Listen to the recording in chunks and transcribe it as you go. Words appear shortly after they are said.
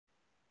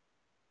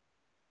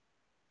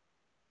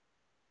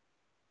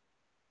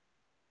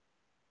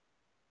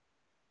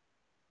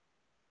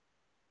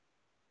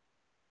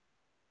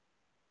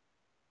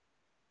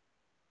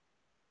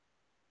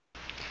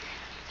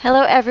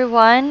Hello,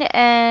 everyone,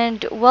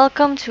 and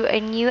welcome to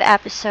a new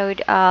episode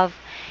of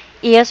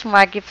EOS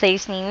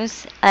Marketplace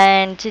News.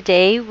 And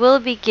today we'll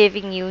be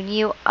giving you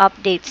new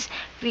updates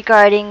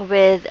regarding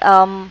with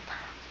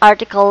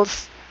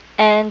articles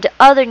and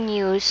other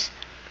news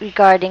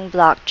regarding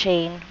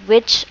blockchain,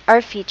 which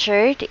are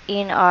featured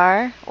in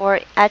our or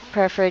at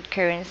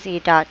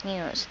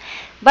PreferredCurrency.News.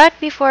 But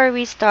before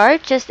we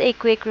start, just a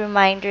quick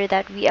reminder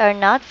that we are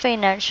not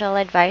financial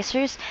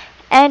advisors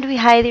and we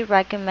highly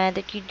recommend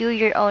that you do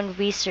your own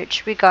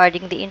research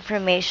regarding the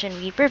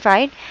information we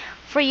provide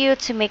for you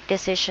to make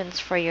decisions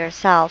for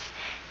yourself.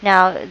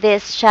 Now,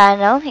 this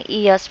channel,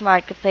 EOS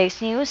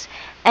Marketplace News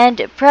and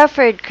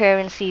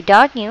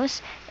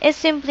PreferredCurrency.News, is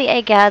simply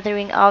a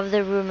gathering of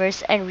the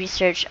rumors and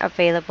research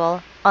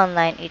available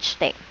online each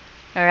day.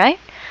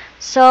 Alright?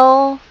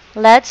 So,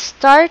 let's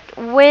start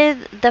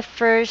with the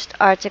first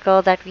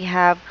article that we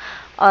have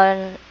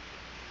on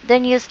the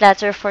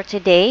newsletter for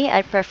today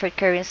at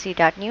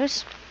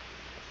PreferredCurrency.News.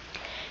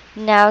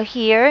 Now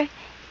here,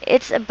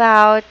 it's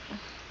about,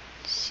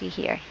 see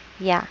here,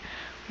 yeah,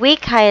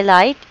 week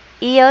highlight,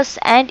 EOS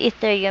and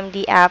Ethereum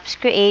dApps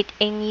create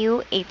a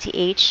new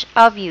ATH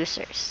of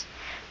users.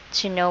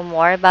 To know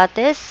more about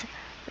this,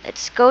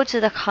 let's go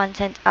to the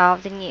content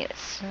of the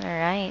news.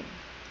 Alright.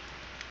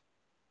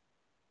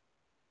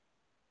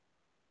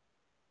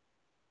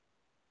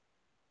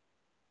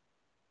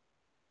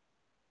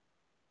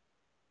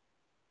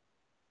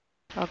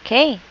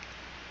 Okay,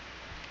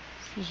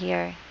 see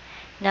here.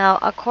 Now,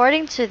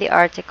 according to the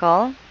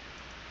article,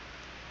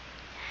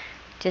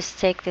 just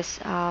take this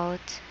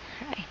out.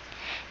 Right.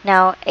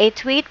 Now, a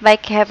tweet by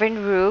Kevin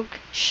Roog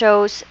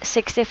shows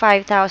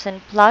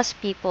 65,000 plus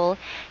people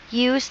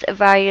used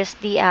various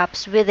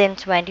dApps within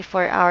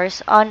 24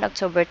 hours on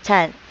October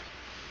 10th.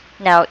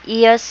 Now,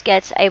 EOS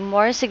gets a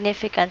more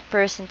significant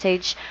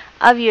percentage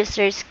of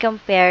users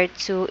compared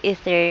to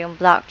Ethereum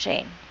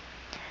blockchain.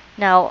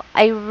 Now,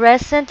 a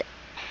recent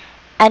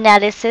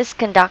analysis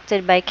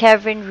conducted by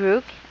Kevin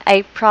Roog,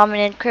 a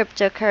prominent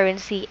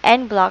cryptocurrency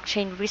and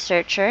blockchain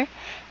researcher,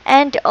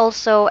 and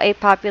also a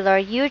popular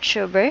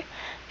YouTuber,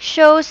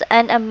 shows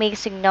an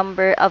amazing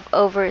number of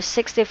over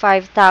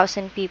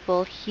 65,000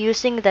 people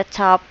using the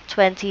top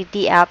 20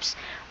 dApps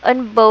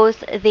on both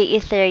the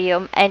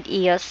Ethereum and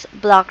EOS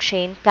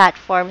blockchain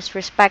platforms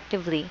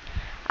respectively,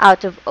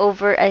 out of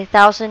over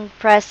 1,000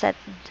 present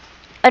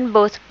on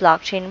both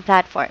blockchain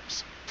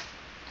platforms.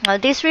 Now,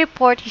 this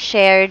report is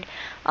shared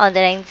on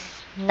the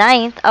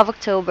 9th of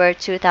October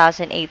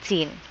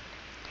 2018.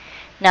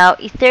 Now,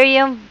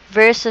 Ethereum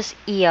versus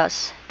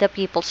EOS, the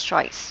people's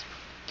choice.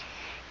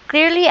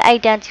 Clearly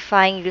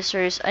identifying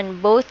users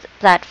on both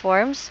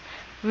platforms,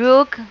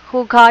 Rook,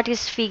 who got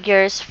his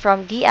figures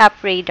from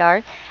dApp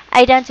Radar,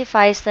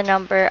 identifies the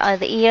number on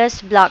the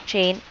EOS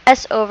blockchain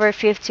as over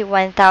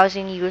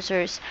 51,000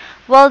 users,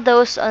 while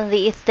those on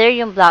the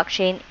Ethereum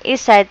blockchain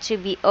is said to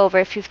be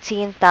over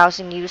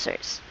 15,000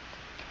 users.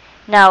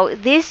 Now,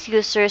 these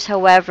users,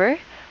 however,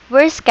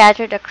 were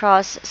scattered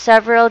across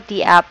several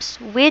dApps,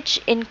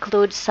 which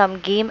include some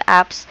game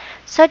apps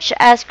such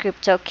as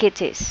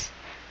CryptoKitties,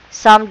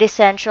 some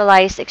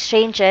decentralized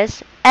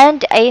exchanges,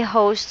 and a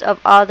host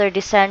of other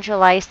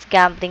decentralized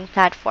gambling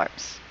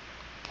platforms.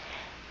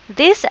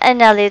 This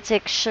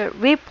analytics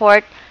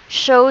report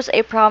shows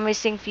a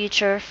promising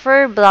future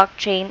for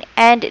blockchain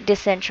and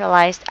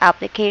decentralized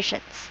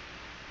applications.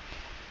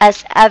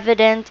 As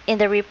evident in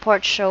the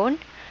report shown,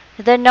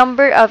 the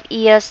number of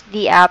EOS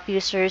dApp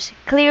users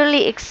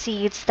clearly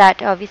exceeds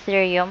that of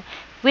Ethereum,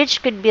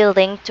 which could be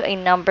linked to a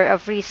number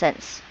of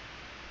reasons.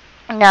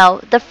 Now,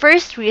 the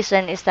first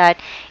reason is that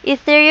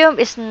Ethereum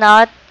is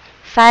not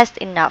fast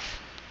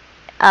enough,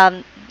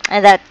 and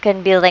that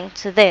can be linked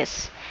to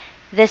this.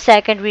 The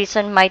second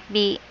reason might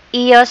be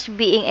EOS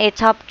being a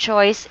top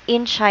choice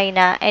in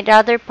China and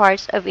other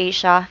parts of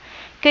Asia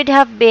could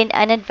have been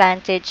an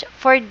advantage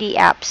for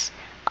dApps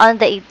on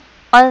the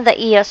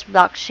EOS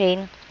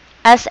blockchain,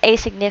 as a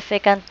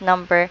significant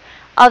number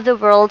of the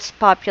world's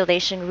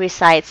population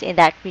resides in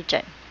that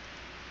region.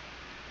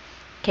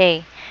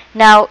 Okay,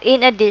 now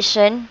in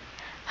addition,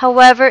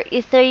 however,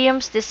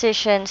 Ethereum's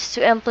decisions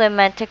to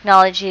implement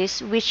technologies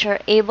which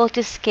are able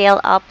to scale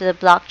up the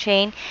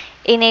blockchain,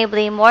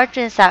 enabling more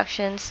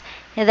transactions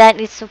than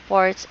it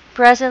supports,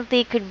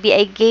 presently could be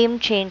a game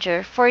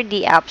changer for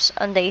the apps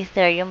on the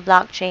Ethereum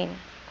blockchain.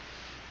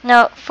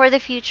 Now, for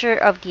the future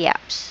of the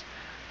apps.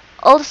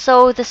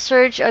 Also, the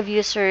surge of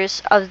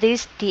users of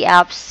these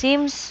dApps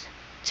seems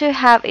to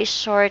have a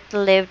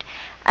short-lived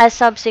as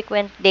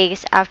subsequent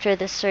days after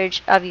the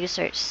surge of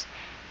users.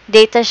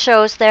 Data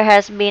shows there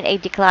has been a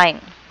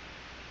decline.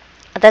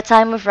 At the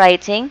time of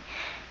writing,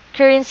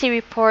 Currency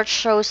Report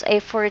shows a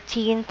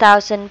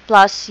 14,000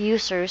 plus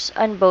users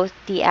on both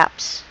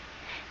dApps.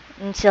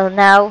 Until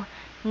now,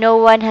 no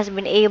one has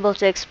been able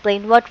to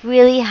explain what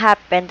really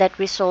happened that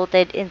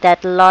resulted in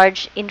that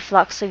large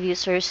influx of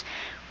users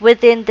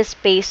within the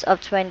space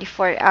of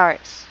 24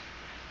 hours.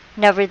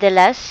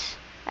 Nevertheless,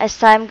 as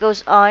time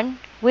goes on,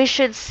 we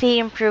should see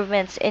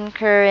improvements in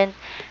current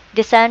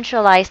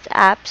decentralized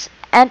apps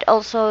and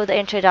also the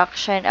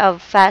introduction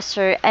of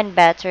faster and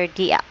better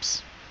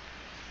dApps.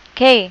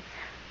 Okay,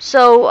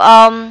 so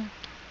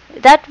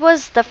that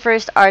was the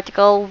first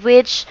article,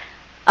 which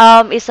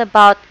is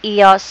about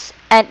EOS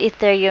and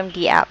Ethereum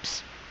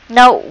dApps.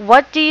 Now,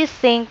 what do you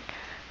think,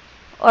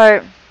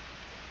 or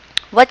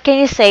what can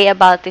you say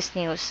about this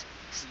news?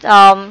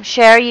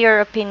 Share your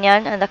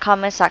opinion in the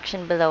comment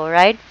section below,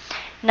 right?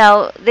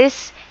 Now,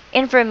 this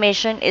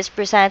information is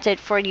presented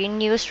for you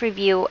news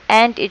review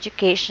and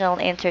educational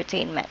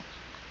entertainment.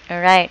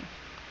 Alright.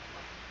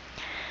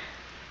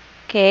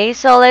 Okay,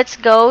 so let's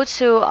go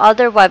to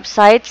other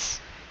websites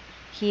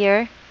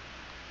here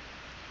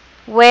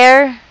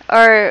where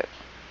or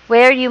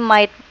where you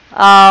might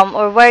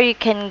or where you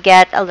can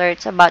get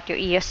alerts about your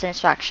EOS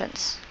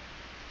transactions.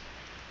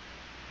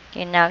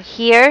 Okay, now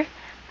here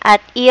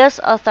at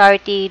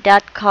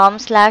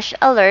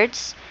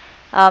eosauthority.com/alerts,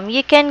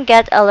 you can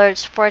get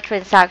alerts for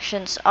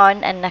transactions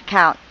on an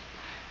account,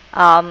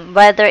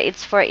 whether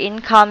it's for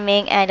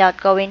incoming and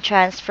outgoing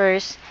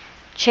transfers,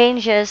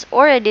 changes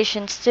or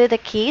additions to the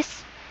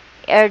keys,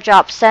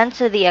 airdrops sent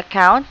to the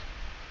account,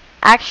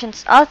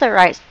 actions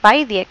authorized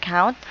by the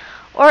account,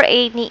 or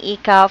any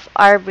ECAF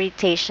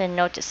arbitration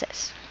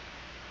notices.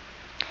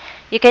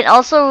 You can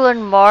also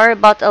learn more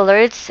about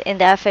alerts in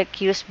the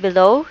FAQs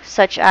below,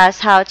 such as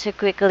how to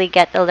quickly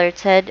get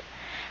alerted,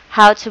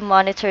 how to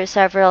monitor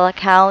several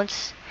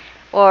accounts,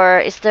 or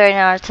is there an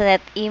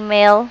alternate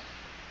email,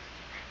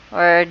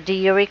 or do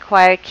you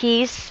require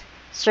keys,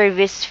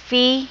 service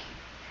fee,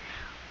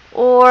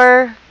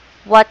 or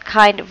what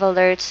kind of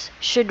alerts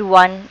should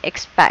one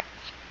expect.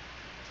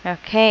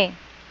 Okay.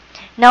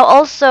 Now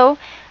also,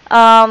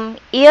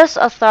 EOS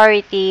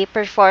Authority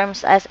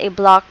performs as a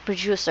block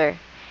producer,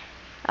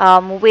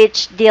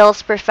 which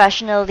deals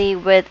professionally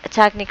with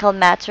technical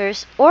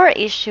matters or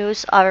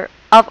issues of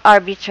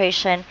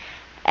arbitration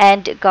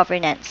and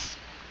governance.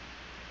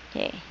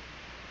 Okay.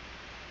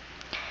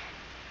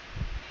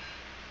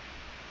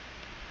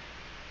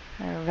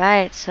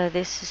 Alright, so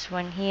this is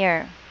one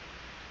here.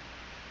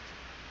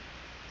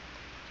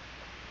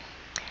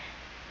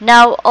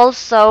 Now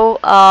also,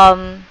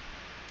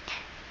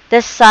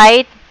 the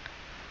site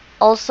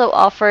also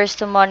offers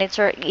to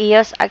monitor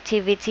EOS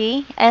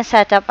activity and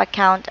set up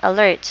account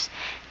alerts.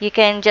 You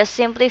can just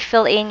simply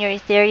fill in your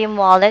Ethereum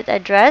wallet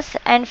address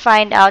and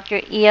find out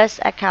your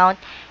EOS account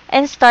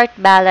and start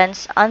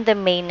balance on the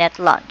mainnet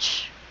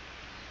launch.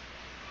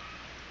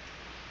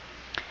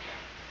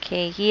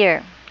 Okay,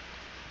 here.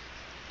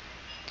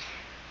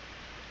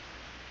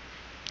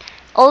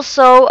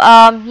 Also,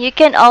 you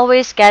can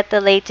always get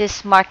the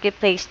latest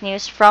marketplace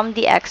news from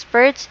the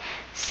experts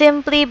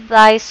simply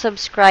by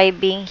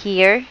subscribing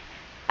here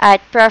at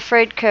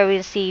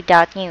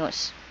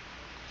PreferredCurrency.News.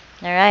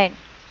 Alright.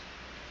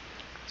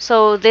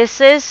 So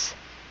this is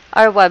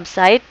our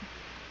website.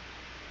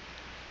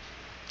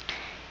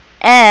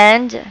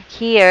 And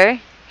here, you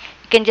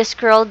can just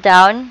scroll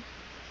down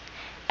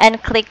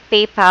and click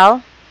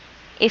PayPal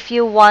if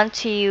you want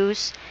to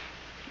use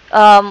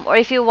or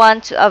if you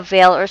want to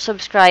avail or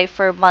subscribe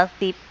for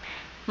monthly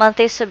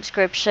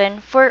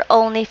subscription for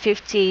only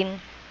 $15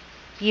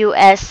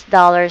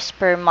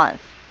 per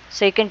month.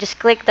 So you can just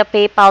click the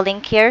PayPal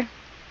link here.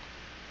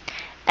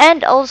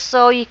 And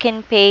also you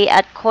can pay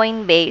at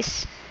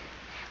Coinbase.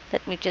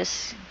 Let me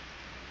just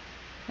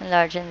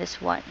enlarge in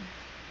this one.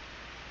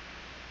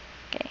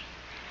 Okay.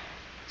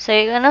 So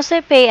you can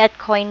also pay at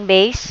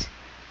Coinbase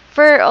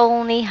for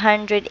only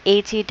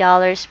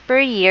 $180 per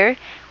year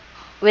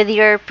with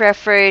your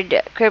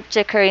preferred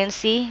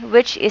cryptocurrency,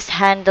 which is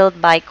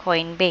handled by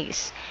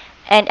Coinbase.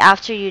 And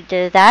after you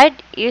do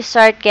that, you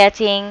start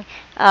getting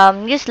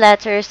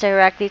newsletters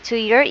directly to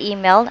your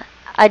email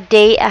a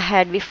day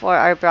ahead before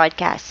our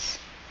broadcasts.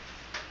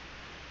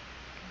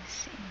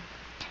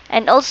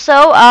 And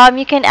also,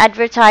 you can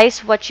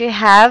advertise what you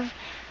have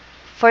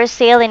for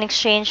sale in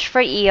exchange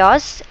for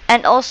EOS,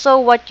 and also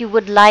what you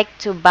would like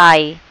to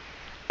buy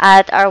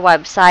at our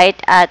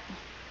website at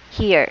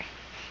here,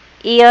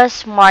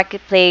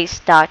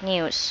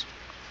 EOSmarketplace.News.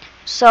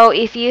 So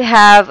if you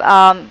have,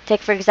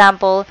 take for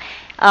example,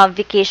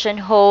 vacation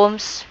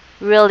homes,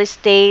 real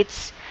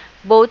estates,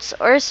 boats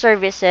or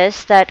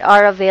services that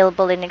are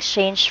available in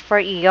exchange for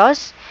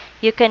EOS,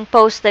 you can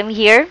post them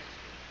here.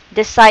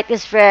 The site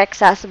is very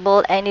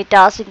accessible and it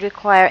doesn't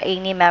require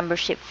any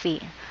membership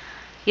fee.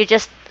 You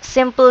just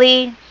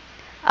simply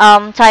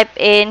type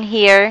in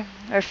here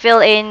or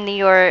fill in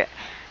your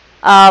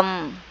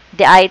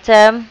the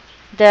item,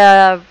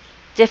 the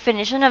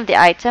definition of the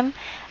item,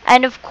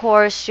 and of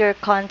course your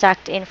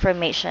contact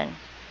information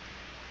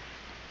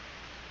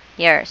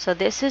here. So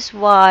this is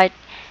what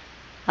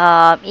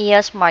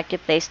EOS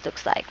Marketplace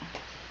looks like.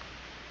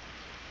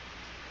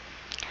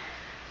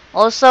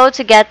 Also,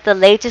 to get the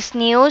latest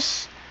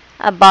news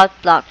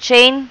about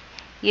blockchain,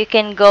 you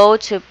can go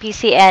to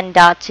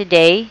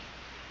PCN.today.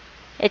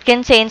 It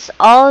contains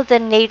all the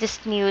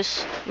latest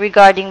news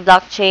regarding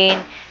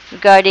blockchain,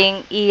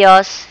 regarding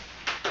EOS,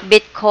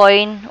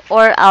 Bitcoin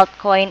or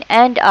altcoin,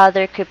 and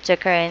other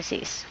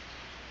cryptocurrencies.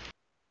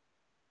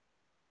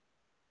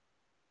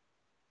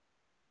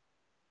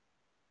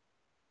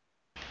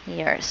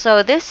 here.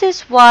 So this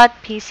is what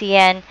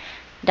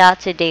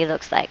PCN.today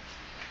looks like.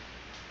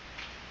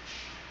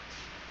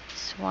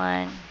 This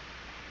one.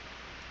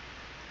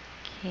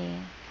 Okay.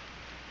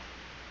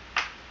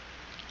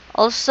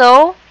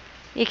 Also,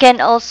 you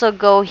can also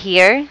go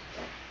here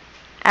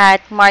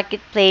at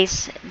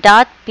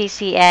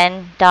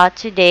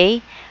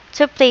marketplace.pcn.today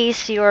to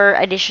place your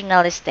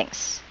additional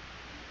listings.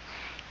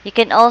 You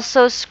can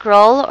also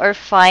scroll or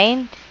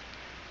find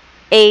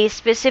a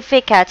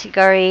specific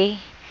category,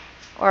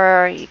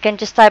 or you can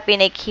just type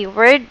in a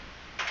keyword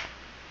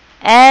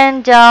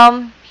and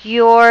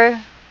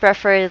your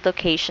preferred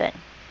location.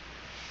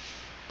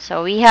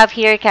 So we have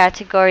here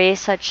categories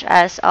such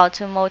as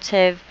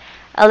automotive,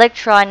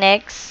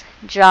 electronics,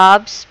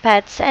 jobs,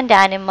 pets and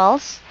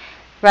animals,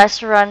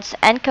 restaurants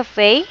and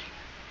cafe,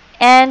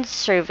 and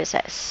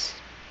services.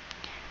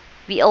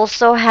 We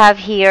also have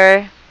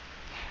here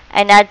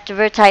an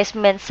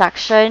advertisement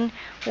section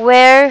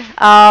where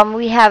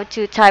we have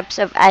two types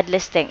of ad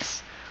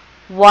listings.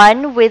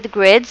 One with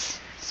grids,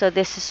 so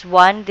this is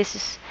one, this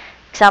is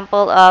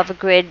example of a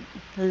grid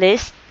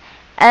list,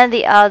 and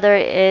the other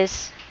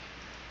is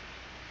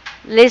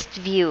list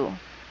view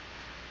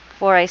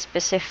for a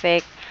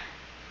specific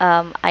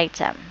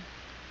item.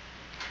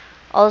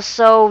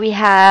 Also, we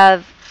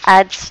have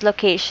ads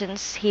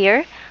locations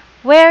here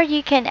where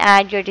you can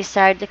add your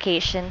desired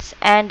locations,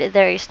 and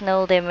there is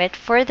no limit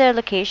for the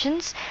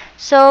locations,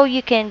 so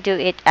you can do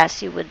it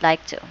as you would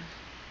like to.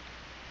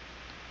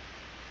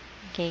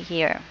 Okay,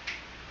 here.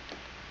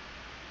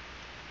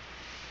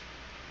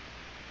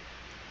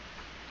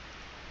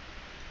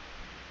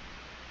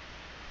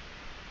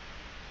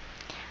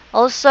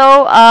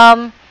 Also,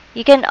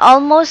 you can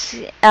almost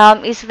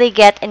easily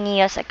get an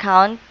EOS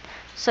account.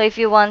 So if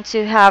you want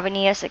to have an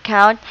EOS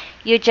account,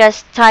 you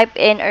just type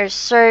in or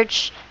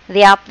search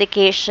the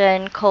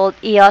application called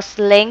EOS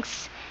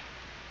Links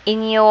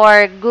in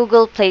your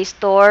Google Play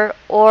Store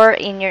or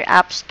in your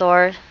App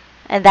Store,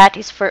 and that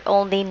is for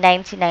only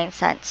 99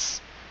 cents.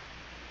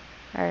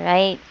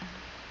 Alright.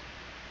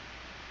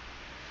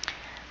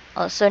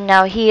 Also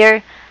now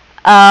here,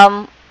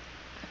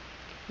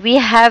 we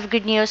have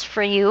good news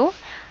for you.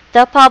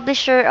 The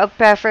publisher of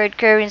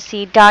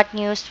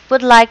PreferredCurrency.News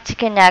would like to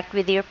connect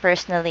with you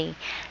personally.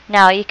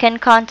 Now, you can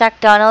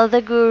contact Donald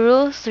the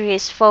Guru through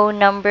his phone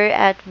number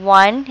at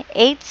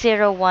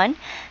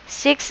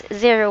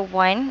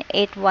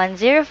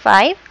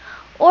 1-801-601-8105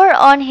 or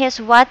on his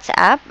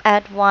WhatsApp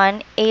at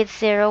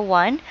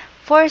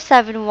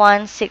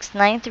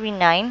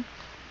 1-801-471-6939.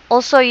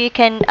 Also, you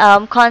can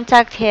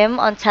contact him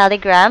on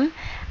Telegram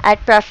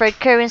at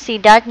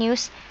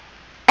PreferredCurrency.News,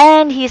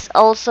 and he's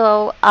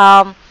also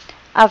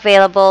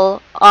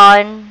available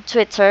on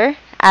Twitter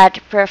at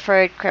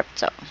Preferred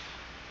Crypto.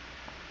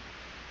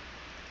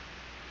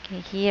 Okay,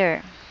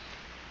 here.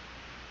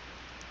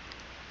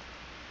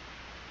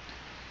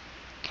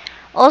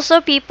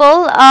 Also,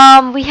 people,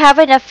 we have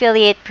an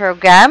affiliate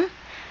program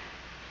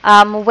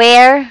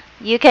where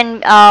you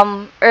can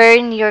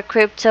earn your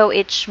crypto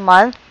each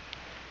month,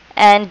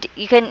 and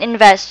you can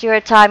invest your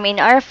time in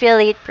our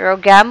affiliate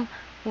program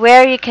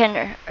where you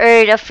can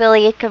earn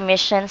affiliate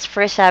commissions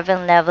for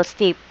 7 levels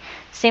deep.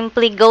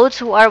 Simply go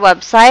to our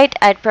website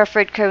at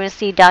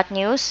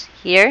PreferredCurrency.News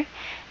here.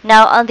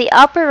 Now, on the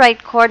upper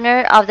right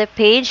corner of the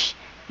page,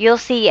 you'll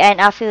see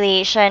an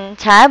affiliation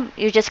tab.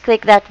 You just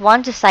click that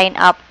one to sign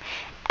up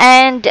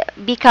and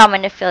become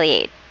an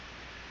affiliate.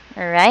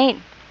 Alright.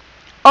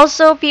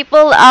 Also,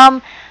 people,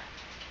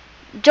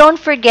 don't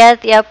forget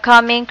the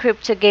upcoming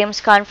Crypto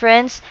Games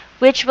Conference,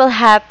 which will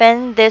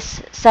happen this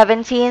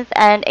 17th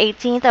and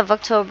 18th of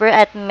October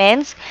at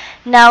Minsk.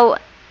 Now,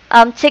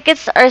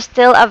 tickets are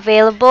still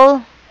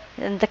available,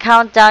 and the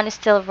countdown is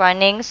still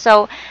running.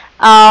 So,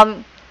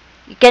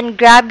 you can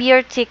grab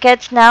your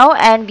tickets now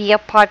and be a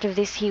part of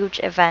this huge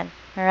event.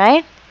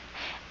 Alright?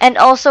 And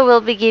also,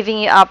 we'll be giving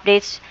you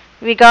updates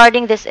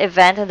regarding this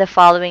event in the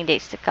following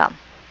days to come.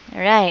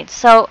 Alright,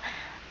 so,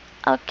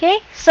 okay.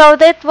 So,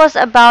 that was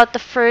about the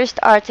first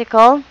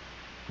article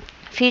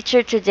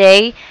featured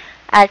today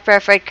at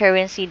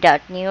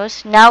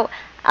PreferredCurrency.News. Now,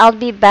 I'll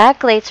be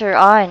back later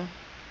on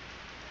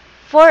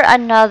for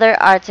another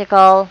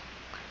article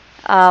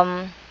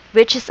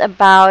which is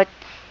about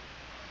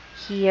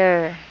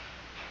here,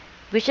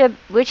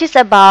 which is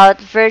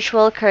about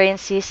virtual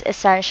currencies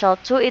essential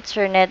to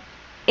internet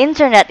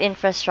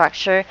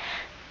infrastructure,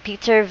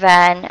 Peter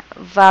Van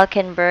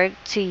Valkenburg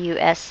to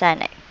US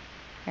Senate.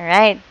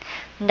 Alright,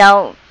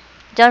 now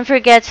don't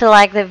forget to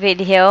like the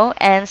video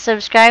and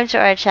subscribe to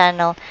our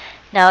channel.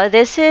 Now,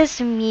 this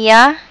is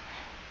Mia,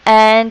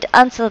 and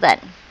until then,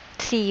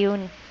 see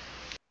you